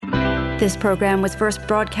This program was first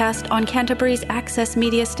broadcast on Canterbury's access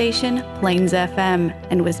media station, Plains FM,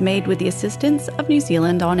 and was made with the assistance of New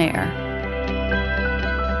Zealand On Air.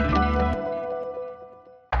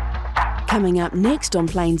 Coming up next on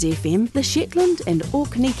Plains FM, the Shetland and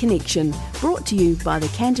Orkney Connection, brought to you by the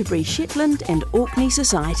Canterbury Shetland and Orkney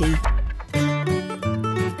Society.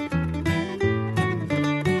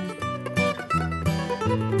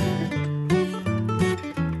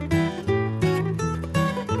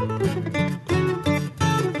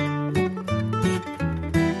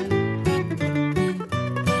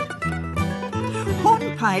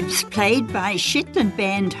 Hornpipes played by Shetland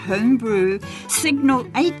band Homebrew signal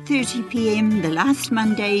 8:30pm the last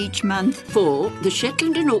Monday each month for the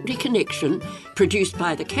Shetland and Orkney Connection, produced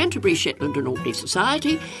by the Canterbury Shetland and Orkney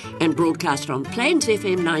Society and broadcast on Plains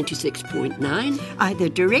FM 96.9, either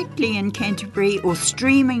directly in Canterbury or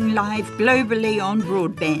streaming live globally on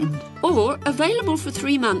broadband, or available for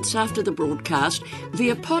 3 months after the broadcast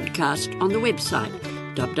via podcast on the website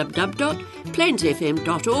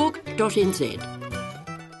www.plainsfm.org.nz.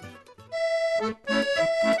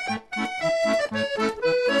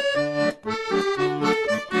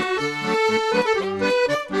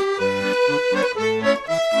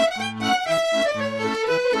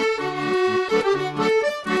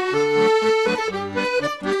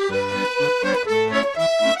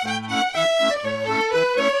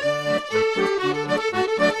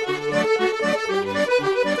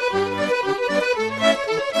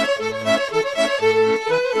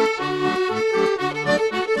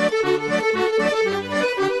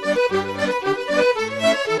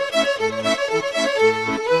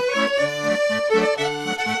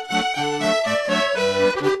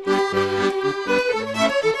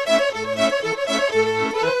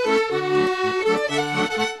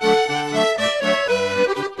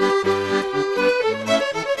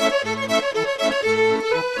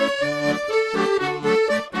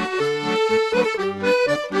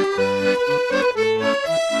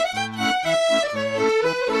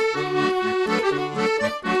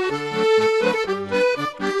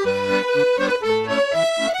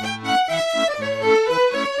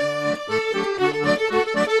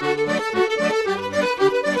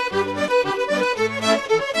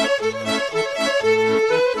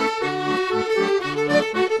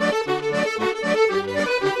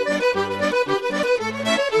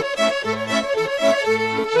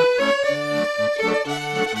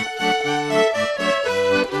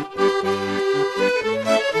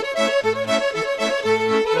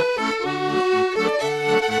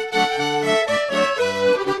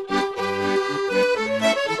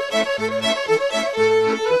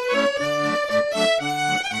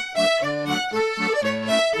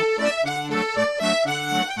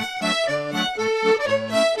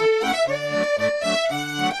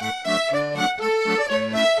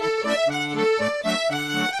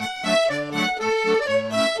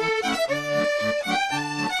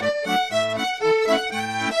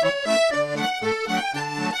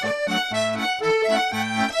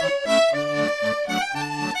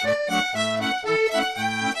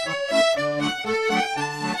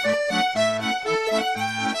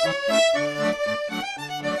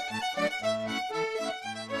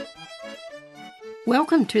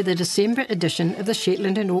 Welcome to the December edition of the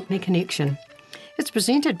Shetland and Orkney Connection. It's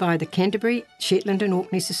presented by the Canterbury Shetland and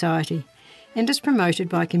Orkney Society and is promoted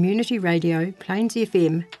by Community Radio Plains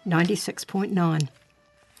FM 96.9.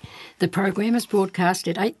 The program is broadcast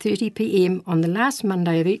at 8:30pm on the last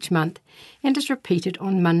Monday of each month and is repeated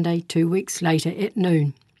on Monday 2 weeks later at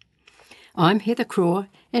noon. I'm Heather Craw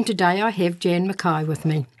and today I have Jan MacKay with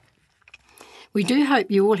me. We do hope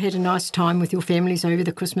you all had a nice time with your families over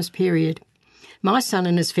the Christmas period. My son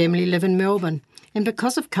and his family live in Melbourne, and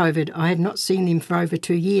because of COVID, I have not seen them for over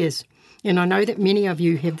 2 years, and I know that many of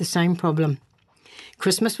you have the same problem.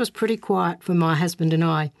 Christmas was pretty quiet for my husband and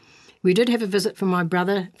I. We did have a visit from my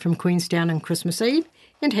brother from Queenstown on Christmas Eve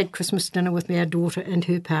and had Christmas dinner with our daughter and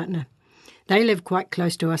her partner. They live quite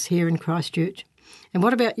close to us here in Christchurch. And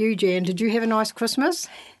what about you, Jan? Did you have a nice Christmas?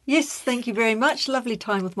 Yes, thank you very much. Lovely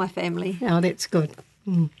time with my family. Oh, that's good.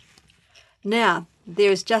 Now,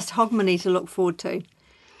 there is just Hogmanay to look forward to.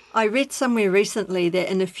 I read somewhere recently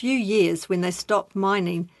that in a few years, when they stop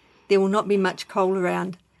mining, there will not be much coal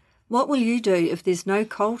around. What will you do if there's no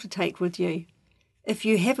coal to take with you? If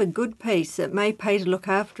you have a good piece, it may pay to look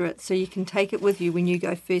after it so you can take it with you when you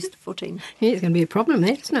go first footing. Yeah, it's going to be a problem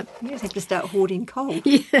there, isn't it? You just have to start hoarding coal.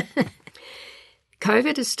 Yeah.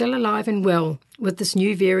 COVID is still alive and well with this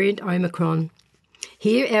new variant Omicron.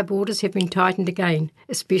 Here our borders have been tightened again,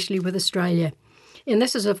 especially with Australia. And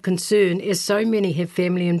this is of concern as so many have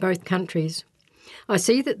family in both countries. I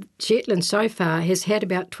see that Shetland so far has had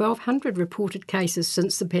about 1,200 reported cases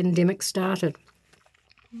since the pandemic started.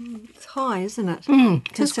 It's high, isn't it?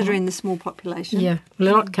 It Considering the small population. Yeah, a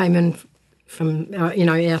lot came in from, out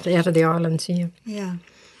of the islands here. Yeah.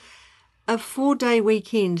 A 4-day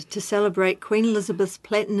weekend to celebrate Queen Elizabeth's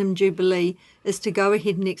Platinum Jubilee is to go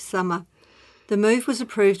ahead next summer. The move was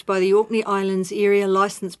approved by the Orkney Islands Area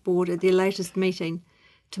Licence Board at their latest meeting.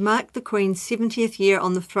 To mark the Queen's 70th year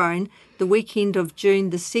on the throne, the weekend of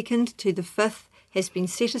June the 2nd to the 5th has been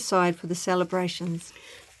set aside for the celebrations.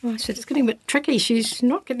 Oh, so it's getting a bit tricky. She's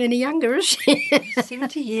not getting any younger, is she?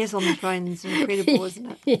 70 years on the throne is incredible,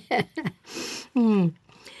 isn't it? Yeah.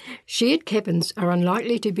 Shared cabins are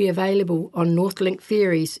unlikely to be available on Northlink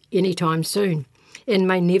ferries anytime soon and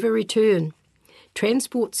may never return.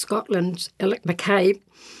 Transport Scotland's MacKay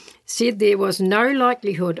said there was no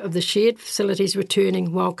likelihood of the shared facilities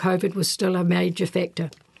returning while COVID was still a major factor.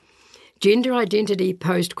 Gender identity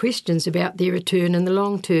posed questions about their return in the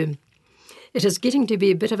long term. It is getting to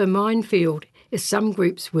be a bit of a minefield, as some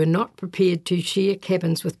groups were not prepared to share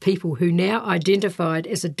cabins with people who now identified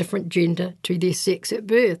as a different gender to their sex at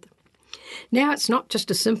birth. Now it's not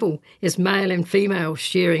just as simple as male and female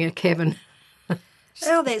sharing a cabin.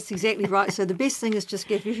 Well, that's exactly right. So the best thing is just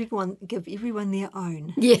give everyone their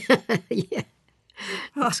own. Yeah, yeah.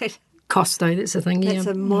 Right. Cost, though, that's the thing, yeah. It's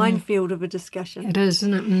a minefield of a discussion. It is,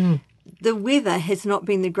 isn't it? Mm. The weather has not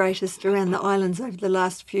been the greatest around the islands over the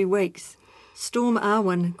last few weeks. Storm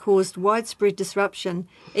Arwen caused widespread disruption,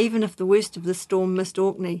 even if the worst of the storm missed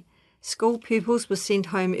Orkney. School pupils were sent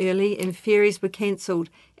home early and ferries were cancelled,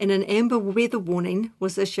 and an amber weather warning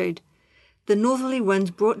was issued. The northerly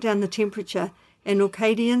wind brought down the temperature, and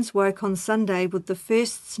Orcadians woke on Sunday with the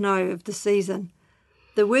first snow of the season.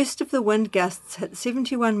 The worst of the wind gusts hit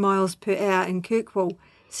 71 miles per hour in Kirkwall,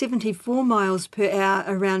 74 miles per hour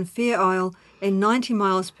around Fair Isle, and 90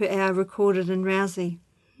 miles per hour recorded in Rousey.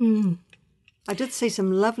 Mm. I did see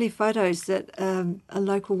some lovely photos that a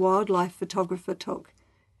local wildlife photographer took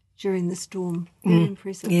during the storm. Very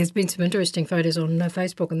impressive. Yeah, there's been some interesting photos on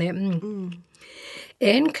Facebook and that.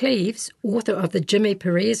 Anne Cleves, author of the Jimmy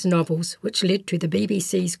Perez novels, which led to the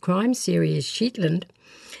BBC's crime series Shetland,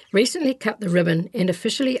 recently cut the ribbon and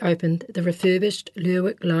officially opened the refurbished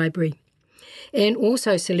Lerwick Library. Anne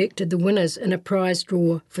also selected the winners in a prize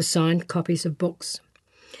draw for signed copies of books.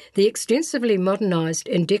 The extensively modernised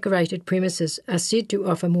and decorated premises are said to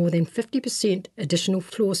offer more than 50% additional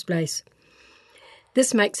floor space.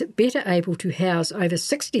 This makes it better able to house over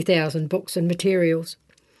 60,000 books and materials.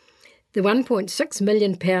 The £1.6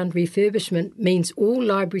 million refurbishment means all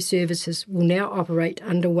library services will now operate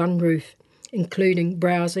under one roof, including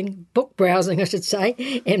book browsing,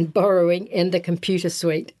 and borrowing, and the computer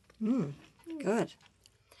suite. Good.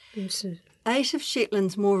 Yes. 8 of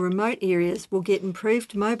Shetland's more remote areas will get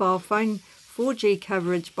improved mobile phone 4G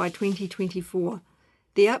coverage by 2024.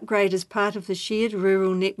 The upgrade is part of the Shared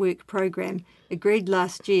Rural Network program, agreed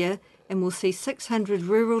last year, and will see 600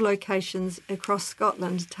 rural locations across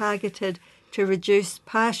Scotland targeted to reduce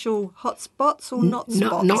partial hotspots or not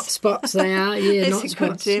spots. Not spots, they are, yeah, That's not a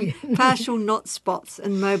spots. good term. Yeah. Partial not spots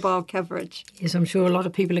in mobile coverage. Yes, I'm sure a lot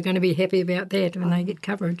of people are going to be happy about that when they get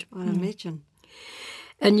coverage. I imagine.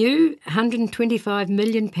 A new £125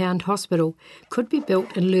 million hospital could be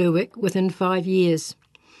built in Lerwick within 5 years.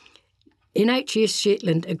 NHS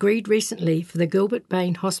Shetland agreed recently for the Gilbert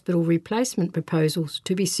Bain Hospital replacement proposals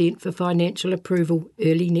to be sent for financial approval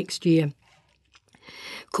early next year.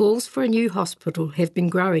 Calls for a new hospital have been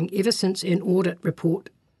growing ever since an audit report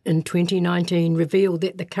in 2019 revealed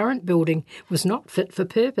that the current building was not fit for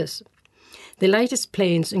purpose. The latest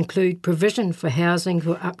plans include provision for housing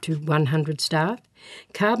for up to 100 staff,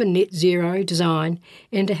 carbon net zero design,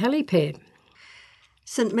 and a helipad.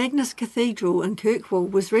 St Magnus Cathedral in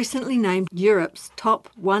Kirkwall was recently named Europe's top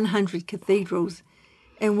 100 cathedrals,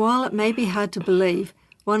 and while it may be hard to believe,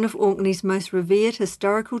 one of Orkney's most revered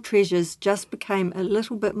historical treasures just became a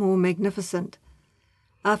little bit more magnificent.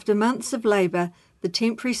 After months of labour, the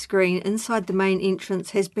temporary screen inside the main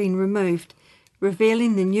entrance has been removed,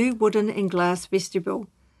 revealing the new wooden and glass vestibule.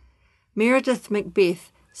 Meredith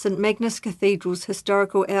Macbeth, St Magnus Cathedral's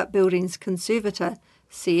historical outbuildings conservator,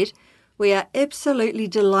 said, "We are absolutely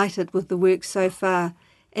delighted with the work so far,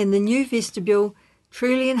 and the new vestibule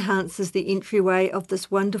truly enhances the entryway of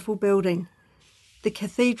this wonderful building. The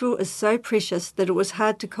cathedral is so precious that it was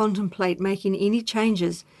hard to contemplate making any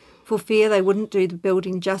changes for fear they wouldn't do the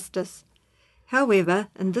building justice. However,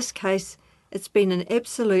 in this case, it's been an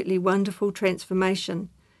absolutely wonderful transformation.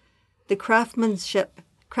 The craftsmanship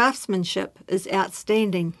is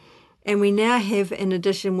outstanding, and we now have an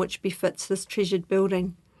addition which befits this treasured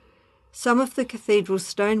building. Some of the cathedral's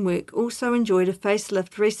stonework also enjoyed a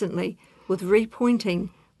facelift recently, with repointing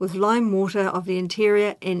with lime mortar of the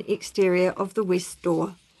interior and exterior of the west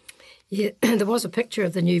door. Yeah, there was a picture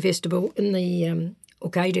of the new vestibule in the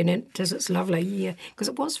arcade, and it's lovely, yeah, because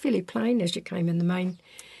it was fairly plain as you came in the main,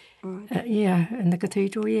 in the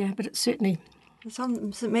cathedral, yeah, but it's certainly...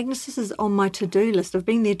 St Magnus's is on my to-do list. I've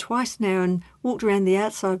been there twice now and walked around the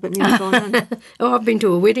outside but never gone in. Oh, I've been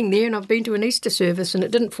to a wedding there and I've been to an Easter service and it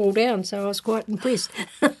didn't fall down, so I was quite impressed.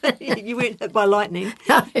 You weren't hit by lightning.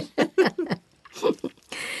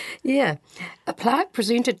 Yeah. A plaque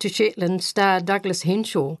presented to Shetland star Douglas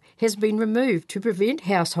Henshaw has been removed to prevent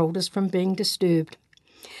householders from being disturbed.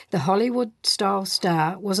 The Hollywood-style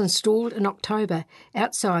star was installed in October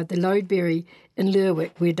outside the Lodeberry in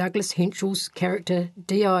Lerwick, where Douglas Henshaw's character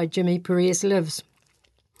D.I. Jimmy Perez lives.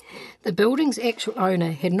 The building's actual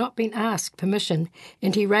owner had not been asked permission,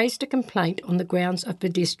 and he raised a complaint on the grounds of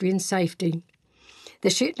pedestrian safety. The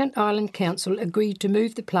Shetland Island Council agreed to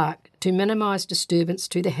move the plaque to minimise disturbance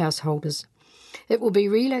to the householders. It will be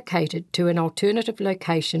relocated to an alternative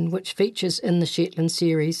location which features in the Shetland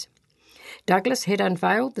series. Douglas had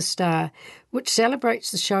unveiled the star, which celebrates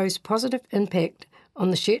the show's positive impact on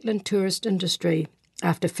the Shetland tourist industry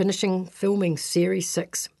after finishing filming Series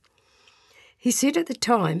 6. He said at the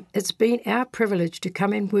time, "It's been our privilege to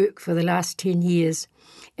come and work for the last 10 years,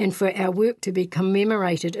 and for our work to be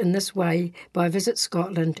commemorated in this way by Visit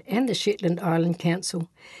Scotland and the Shetland Island Council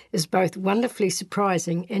is both wonderfully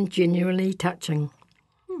surprising and genuinely touching."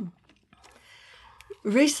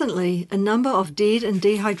 Recently, a number of dead and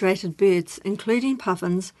dehydrated birds, including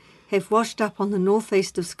puffins, have washed up on the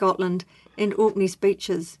northeast of Scotland and Orkney's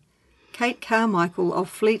beaches. Kate Carmichael of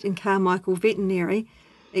Fleet and Carmichael Veterinary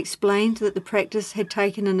explained that the practice had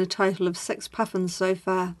taken in a total of 6 puffins so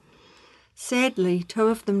far. Sadly, 2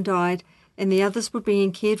 of them died and the others were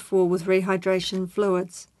being cared for with rehydration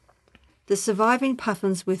fluids. The surviving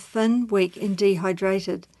puffins were thin, weak and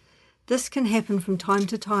dehydrated. This can happen from time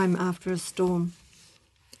to time after a storm.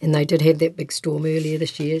 And they did have that big storm earlier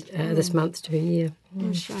this year, this month to a year.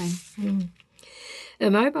 A shame. A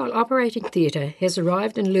mobile operating theatre has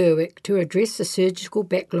arrived in Lerwick to address the surgical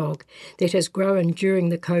backlog that has grown during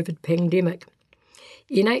the COVID pandemic.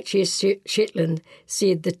 NHS Shetland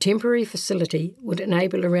said the temporary facility would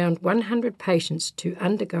enable around 100 patients to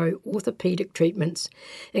undergo orthopaedic treatments,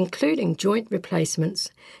 including joint replacements,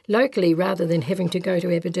 locally rather than having to go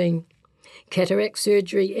to Aberdeen. Cataract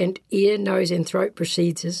surgery and ear, nose and throat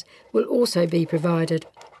procedures will also be provided.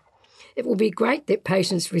 It will be great that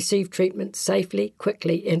patients receive treatment safely,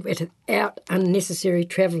 quickly and without unnecessary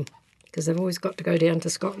travel, because they've always got to go down to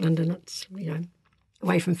Scotland and it's,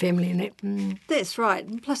 away from family and that. That's right,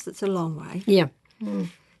 and plus it's a long way. Yeah.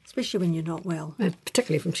 Especially when you're not well.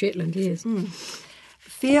 Particularly from Shetland, yes.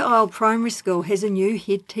 Fair Isle Primary School has a new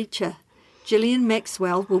head teacher. Gillian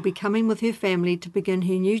Maxwell will be coming with her family to begin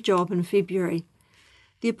her new job in February.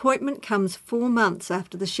 The appointment comes 4 months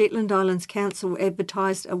after the Shetland Islands Council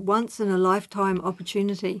advertised a once-in-a-lifetime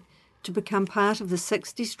opportunity to become part of the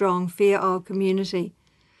 60-strong Fair Isle community.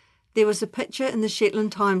 There was a picture in the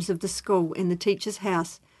Shetland Times of the school and the teacher's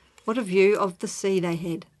house. What a view of the sea they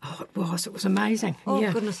had. Oh, it was amazing. Oh,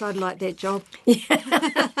 yeah. Goodness, I'd like that job.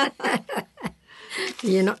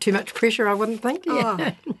 Yeah, not too much pressure, I wouldn't think.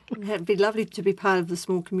 Yeah. Oh, it'd be lovely to be part of the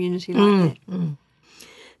small community like that.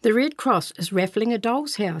 The Red Cross is raffling a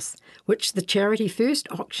doll's house, which the charity first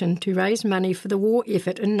auctioned to raise money for the war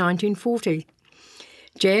effort in 1940.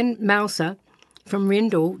 Jan Mouser from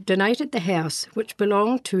Rendell donated the house, which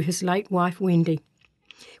belonged to his late wife Wendy.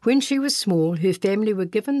 When she was small, her family were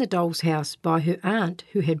given the doll's house by her aunt,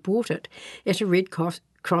 who had bought it at a Red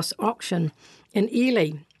Cross auction in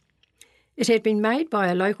Ely. It had been made by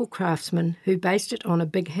a local craftsman who based it on a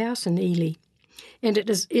big house in Ely, and it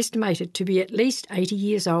is estimated to be at least 80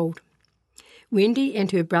 years old. Wendy and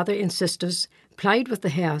her brother and sisters played with the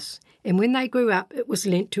house, and when they grew up, it was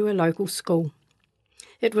lent to a local school.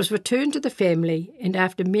 It was returned to the family, and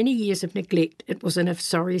after many years of neglect, it was in a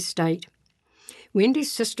sorry state.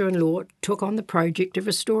 Wendy's sister-in-law took on the project of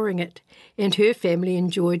restoring it, and her family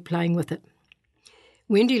enjoyed playing with it.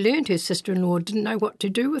 Wendy learned her sister-in-law didn't know what to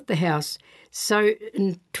do with the house, so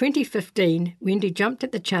in 2015, Wendy jumped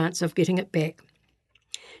at the chance of getting it back.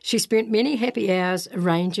 She spent many happy hours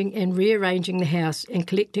arranging and rearranging the house and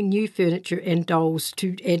collecting new furniture and dolls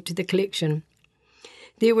to add to the collection.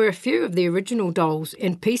 There were a few of the original dolls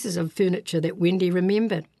and pieces of furniture that Wendy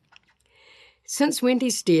remembered. Since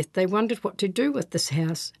Wendy's death, they wondered what to do with this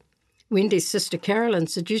house. Wendy's sister Carolyn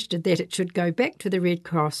suggested that it should go back to the Red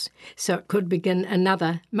Cross so it could begin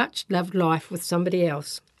another much-loved life with somebody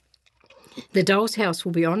else. The Doll's House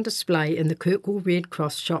will be on display in the Kirkwall Red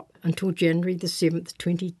Cross shop until January the 7th,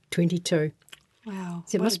 2022. Wow.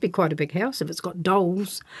 So it must be quite a big house if it's got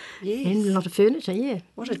dolls Yes. and a lot of furniture, yeah.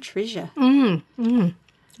 What a treasure.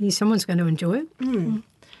 Yeah, someone's going to enjoy it.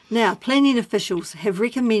 Now, planning officials have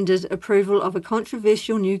recommended approval of a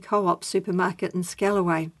controversial new co-op supermarket in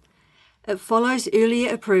Scalloway. It follows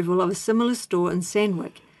earlier approval of a similar store in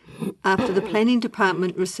Sandwick, after the planning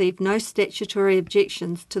department received no statutory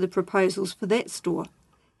objections to the proposals for that store.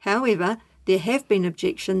 However, there have been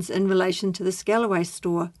objections in relation to the Scalloway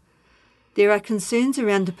store. There are concerns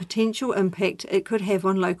around the potential impact it could have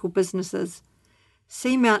on local businesses.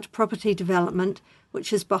 Seamount Property Development,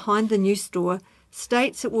 which is behind the new store,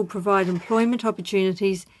 states it will provide employment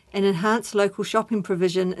opportunities and enhance local shopping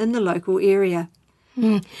provision in the local area.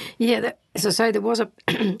 Yeah, as I say, there was a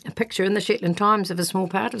picture in the Shetland Times of a small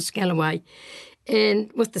part of Scalloway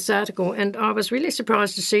and with this article, and I was really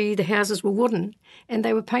surprised to see the houses were wooden and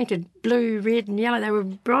they were painted blue, red and yellow. They were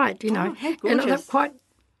bright, you know. Oh, how and gorgeous. they're quite,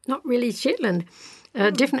 not really Shetland,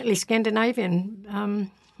 definitely Scandinavian,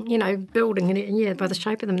 building, and yeah, by the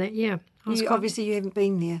shape of them, Obviously you haven't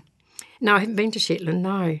been there. No, I haven't been to Shetland,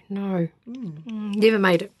 no. Never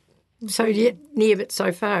made it so yet near it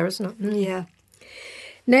so far, isn't it? Yeah.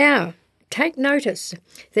 Now, take notice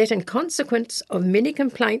that in consequence of many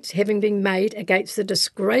complaints having been made against the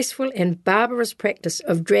disgraceful and barbarous practice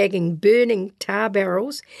of dragging burning tar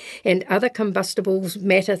barrels and other combustibles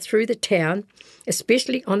matter through the town,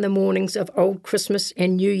 especially on the mornings of Old Christmas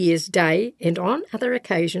and New Year's Day and on other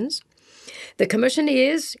occasions, the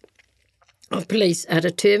Commissioners of Police are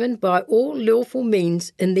determined by all lawful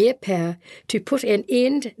means in their power to put an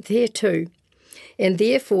end thereto, and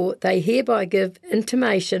therefore they hereby give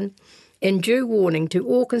intimation and due warning to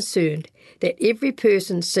all concerned that every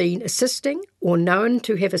person seen assisting or known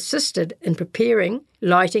to have assisted in preparing,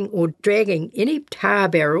 lighting or dragging any tar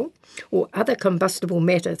barrel or other combustible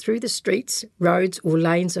matter through the streets, roads or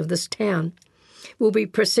lanes of this town will be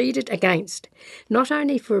proceeded against, not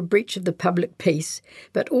only for a breach of the public peace,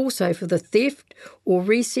 but also for the theft or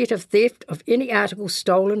reset of theft of any article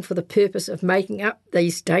stolen for the purpose of making up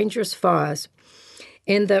these dangerous fires.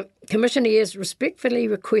 And the Commissioners respectfully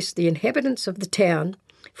request the inhabitants of the town,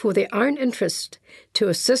 for their own interest, to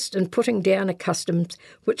assist in putting down a custom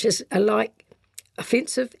which is alike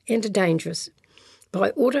offensive and dangerous.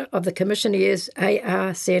 By order of the Commissioners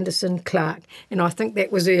A.R. Sanderson Clark. And I think that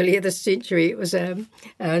was earlier this century. It was a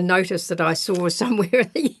notice that I saw somewhere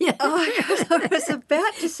in the year. Oh, I was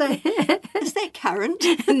about to say, is that current?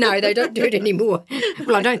 No, they don't do it anymore.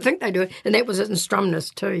 Well, I don't think they do it. And that was in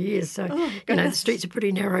Stromness too, yes. So, the streets are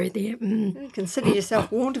pretty narrow there. Consider yourself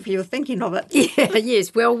warned if you were thinking of it. Yeah,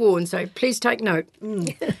 yes, well worn. So please take note.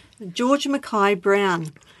 George MacKay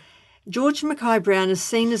Brown. George MacKay Brown is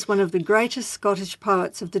seen as one of the greatest Scottish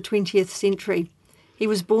poets of the 20th century. He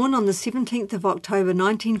was born on the 17th of October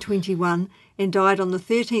 1921 and died on the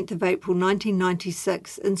 13th of April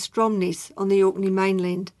 1996 in Stromness on the Orkney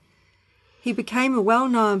mainland. He became a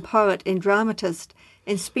well-known poet and dramatist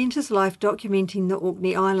and spent his life documenting the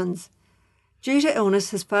Orkney Islands. Due to illness,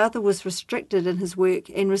 his father was restricted in his work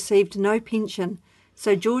and received no pension,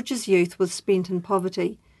 so George's youth was spent in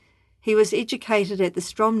poverty. He was educated at the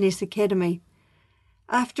Stromness Academy.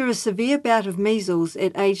 After a severe bout of measles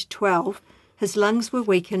at age 12, his lungs were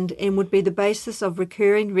weakened and would be the basis of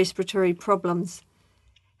recurring respiratory problems.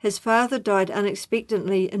 His father died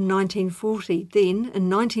unexpectedly in 1940. Then, in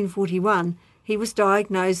 1941, he was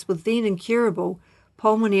diagnosed with then incurable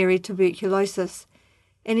pulmonary tuberculosis,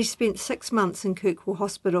 and he spent 6 months in Kirkwall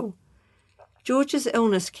Hospital. George's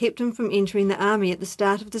illness kept him from entering the army at the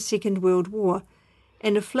start of the Second World War,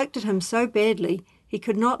 and afflicted him so badly he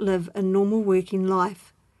could not live a normal working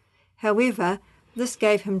life. However, this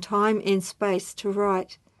gave him time and space to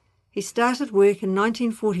write. He started work in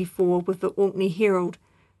 1944 with the Orkney Herald,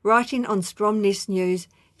 writing on Stromness News,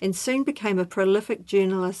 and soon became a prolific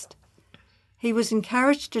journalist. He was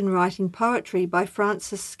encouraged in writing poetry by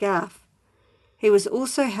Francis Scarfe. He was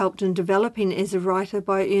also helped in developing as a writer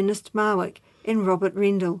by Ernest Marwick and Robert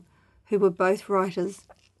Rendell, who were both writers.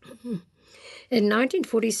 In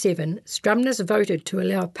 1947, Stromness voted to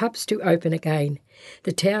allow pubs to open again,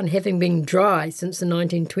 the town having been dry since the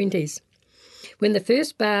 1920s. When the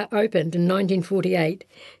first bar opened in 1948,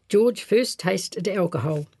 George first tasted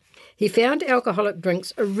alcohol. He found alcoholic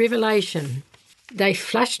drinks a revelation. They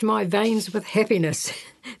flushed my veins with happiness.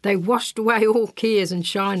 They washed away all cares and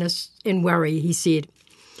shyness and worry, he said.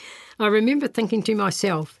 I remember thinking to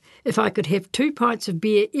myself, if I could have 2 pints of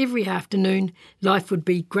beer every afternoon, life would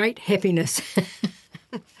be great happiness.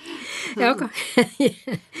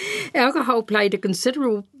 Alcohol played a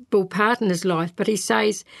considerable part in his life, but he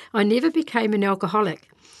says, "I never became an alcoholic,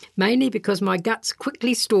 mainly because my guts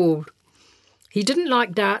quickly stalled." He didn't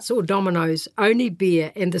like darts or dominoes, only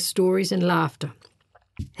beer and the stories and laughter.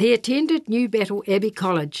 He attended New Battle Abbey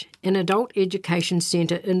College, an adult education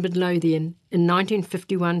centre in Midlothian, in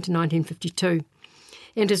 1951 to 1952,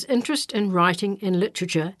 and his interest in writing and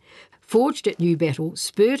literature, forged at New Battle,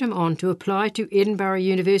 spurred him on to apply to Edinburgh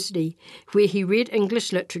University, where he read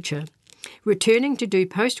English literature, returning to do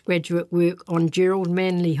postgraduate work on Gerald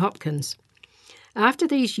Manley Hopkins. After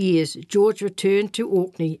these years, George returned to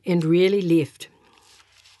Orkney and rarely left.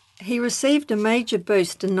 He received a major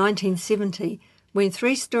boost in 1970 when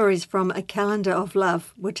 3 stories from A Calendar of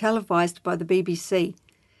Love were televised by the BBC.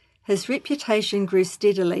 His reputation grew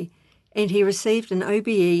steadily, and he received an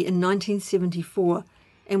OBE in 1974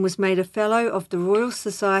 and was made a Fellow of the Royal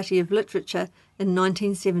Society of Literature in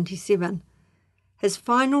 1977. His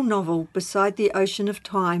final novel, Beside the Ocean of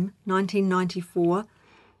Time, 1994,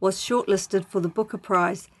 was shortlisted for the Booker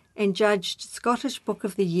Prize and judged Scottish Book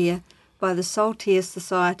of the Year by the Saltire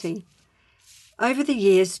Society. Over the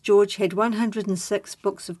years, George had 106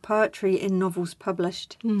 books of poetry and novels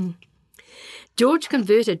published. George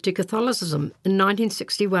converted to Catholicism in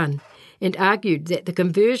 1961 and argued that the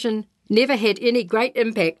conversion never had any great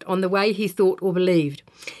impact on the way he thought or believed,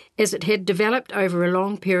 as it had developed over a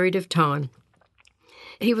long period of time.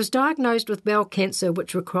 He was diagnosed with bowel cancer,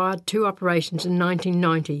 which required 2 operations in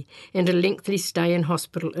 1990 and a lengthy stay in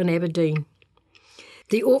hospital in Aberdeen.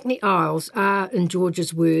 The Orkney Isles are, in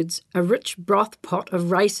George's words, a rich broth pot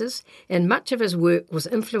of races, and much of his work was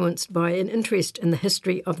influenced by an interest in the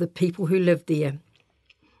history of the people who lived there.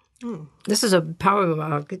 This is a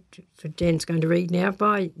poem Jan's going to read now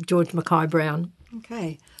by George MacKay Brown.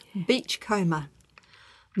 Okay. Beachcomber.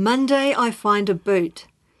 Monday I find a boot,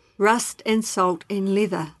 rust and salt and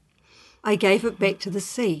leather. I gave it back to the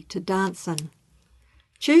sea to dance in.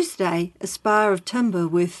 Tuesday, a spar of timber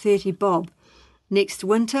worth 30 bob. Next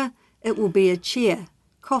winter, it will be a chair,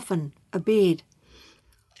 coffin, a bed.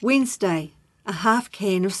 Wednesday, a half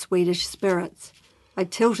can of Swedish spirits. I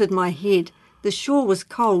tilted my head. The shore was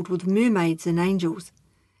cold with mermaids and angels.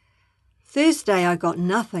 Thursday, I got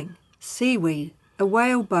nothing. Seaweed, a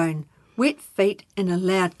whalebone, wet feet and a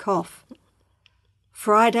loud cough.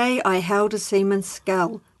 Friday, I held a seaman's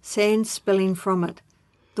skull, sand spilling from it,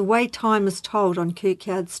 the way time is told on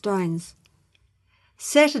kirkyard stones.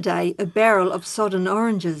 Saturday, a barrel of sodden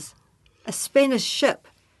oranges. A Spanish ship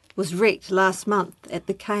was wrecked last month at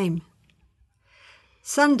the Came.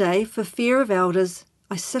 Sunday, for fear of elders,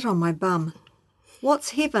 I sit on my bum.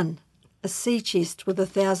 What's heaven? A sea chest with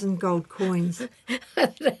 1,000 gold coins.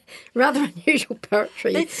 Rather unusual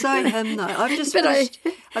poetry. That's so him, though.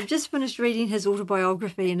 I've just finished reading his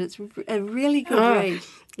autobiography, and it's a really good read.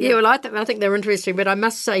 Yeah, well, I think they're interesting, but I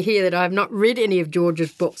must say here that I have not read any of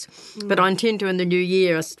George's books, but I intend to in the new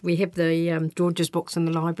year. We have the George's books in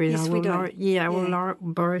the library. Yes, we do. I will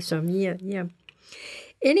borrow some. Yeah.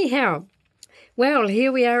 Anyhow, well,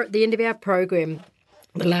 here we are at the end of our program,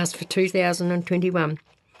 the last for 2021.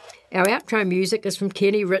 Our outro music is from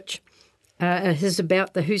Kenny Rich. It is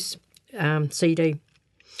about the Who's CD.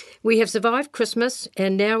 We have survived Christmas,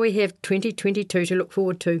 and now we have 2022 to look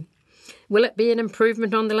forward to. Will it be an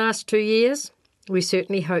improvement on the last 2 years? We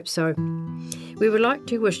certainly hope so. We would like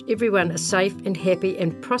to wish everyone a safe and happy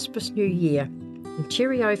and prosperous new year. And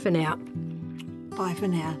cheerio for now. Bye for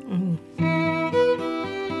now.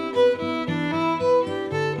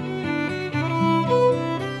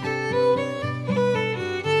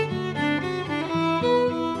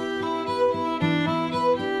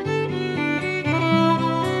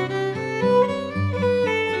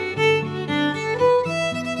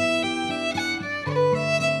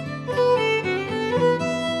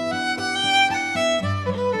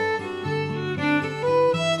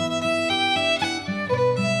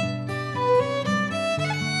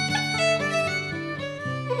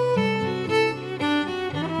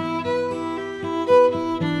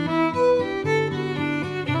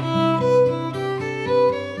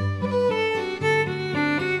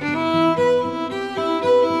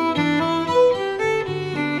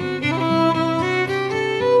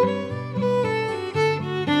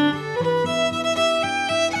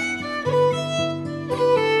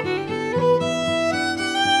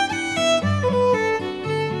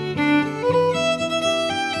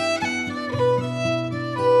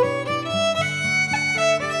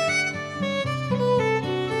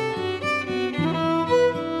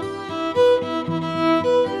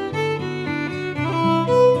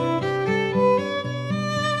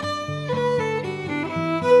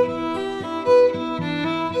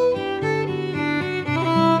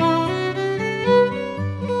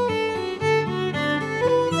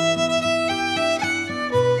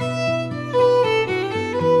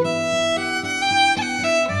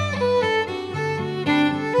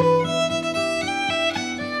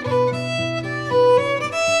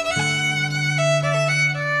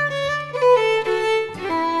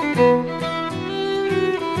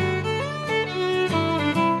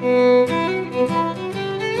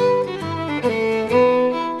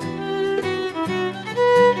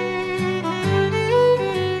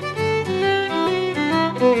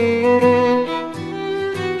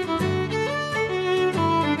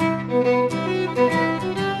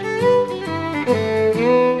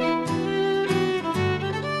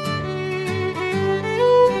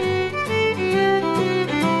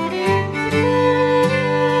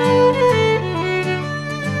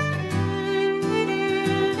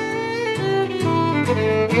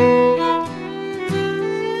 Thank you.